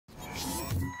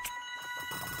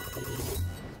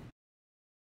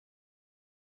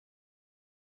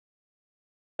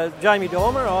Jamie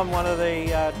Dormer, I'm one of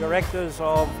the directors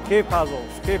of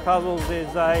QPuzzles. QPuzzles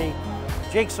is a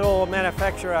jigsaw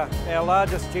manufacturer, our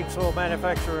largest jigsaw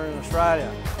manufacturer in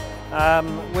Australia.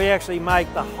 We actually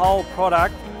make the whole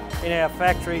product in our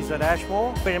factories at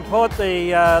Ashmore. We import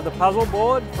the puzzle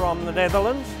board from the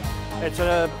Netherlands. It's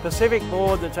a Pacific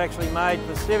board that's actually made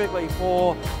specifically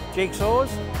for jigsaws.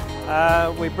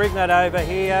 We bring that over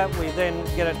here, we then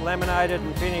get it laminated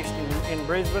and finished in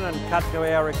Brisbane and cut to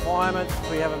our requirements.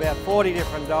 We have about 40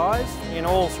 different dies in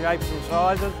all shapes and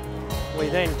sizes. We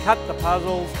then cut the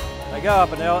puzzles, they go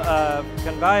up a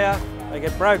conveyor, they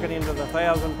get broken into the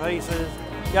 1,000 pieces,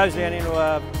 goes down into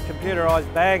a computerised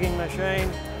bagging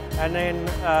machine, and then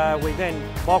we then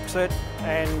box it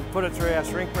and put it through our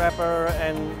shrink wrapper,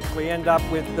 and we end up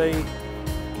with the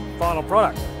final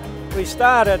product. We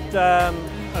start at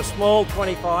a small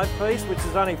 25 piece, which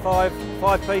is only 5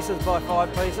 pieces by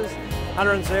 5 pieces,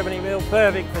 170mm,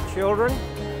 perfect for children,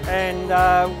 and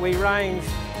we range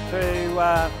to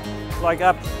like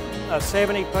up a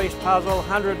 70 piece puzzle,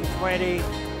 120,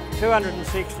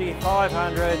 260,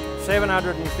 500,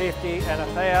 750 and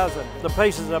 1,000. The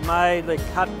pieces are made, they're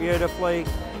cut beautifully,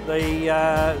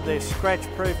 they're scratch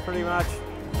proof pretty much,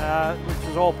 which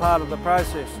is all part of the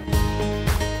process.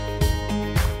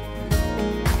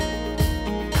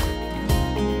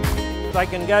 They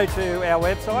can go to our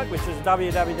website, which is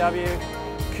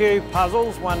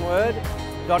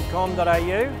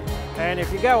www.qpuzzles.com.au, and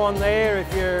if you go on there,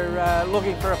 if you're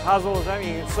looking for a puzzle or something,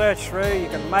 you can search through, you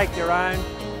can make your own,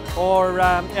 or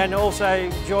and also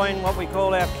join what we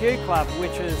call our Q Club,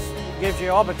 which gives you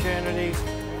opportunities.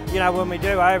 You know, when we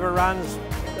do overruns,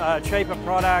 cheaper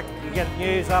product, you get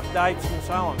news updates and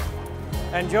so on.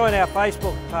 And join our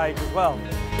Facebook page as well.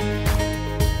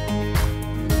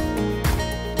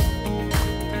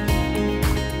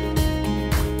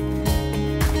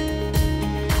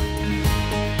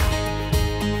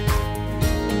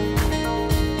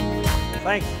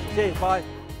 Thanks. Cheers. Bye.